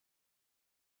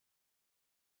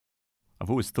I've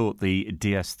always thought the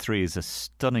DS3 is a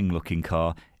stunning looking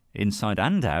car, inside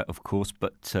and out, of course,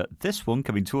 but this one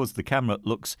coming towards the camera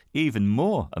looks even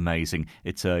more amazing.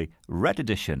 It's a red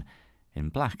edition in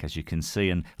black, as you can see,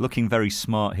 and looking very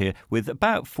smart here with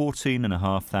about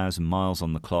 14,500 miles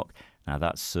on the clock. Now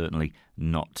that's certainly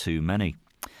not too many.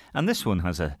 And this one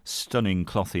has a stunning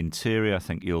cloth interior. I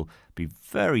think you'll be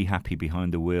very happy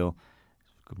behind the wheel.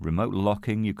 Remote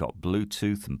locking, you've got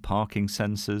Bluetooth and parking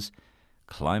sensors,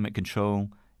 climate control,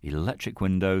 electric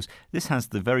windows. This has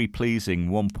the very pleasing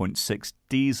 1.6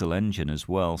 diesel engine as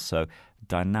well, so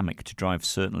dynamic to drive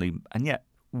certainly, and yet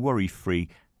worry-free,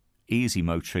 easy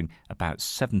motoring, about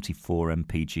 74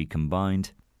 mpg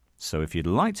combined. So if you'd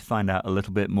like to find out a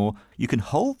little bit more, you can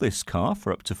hold this car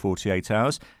for up to 48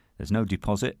 hours. There's no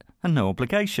deposit and no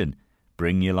obligation.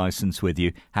 Bring your license with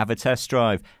you, have a test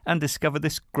drive, and discover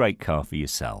this great car for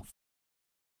yourself.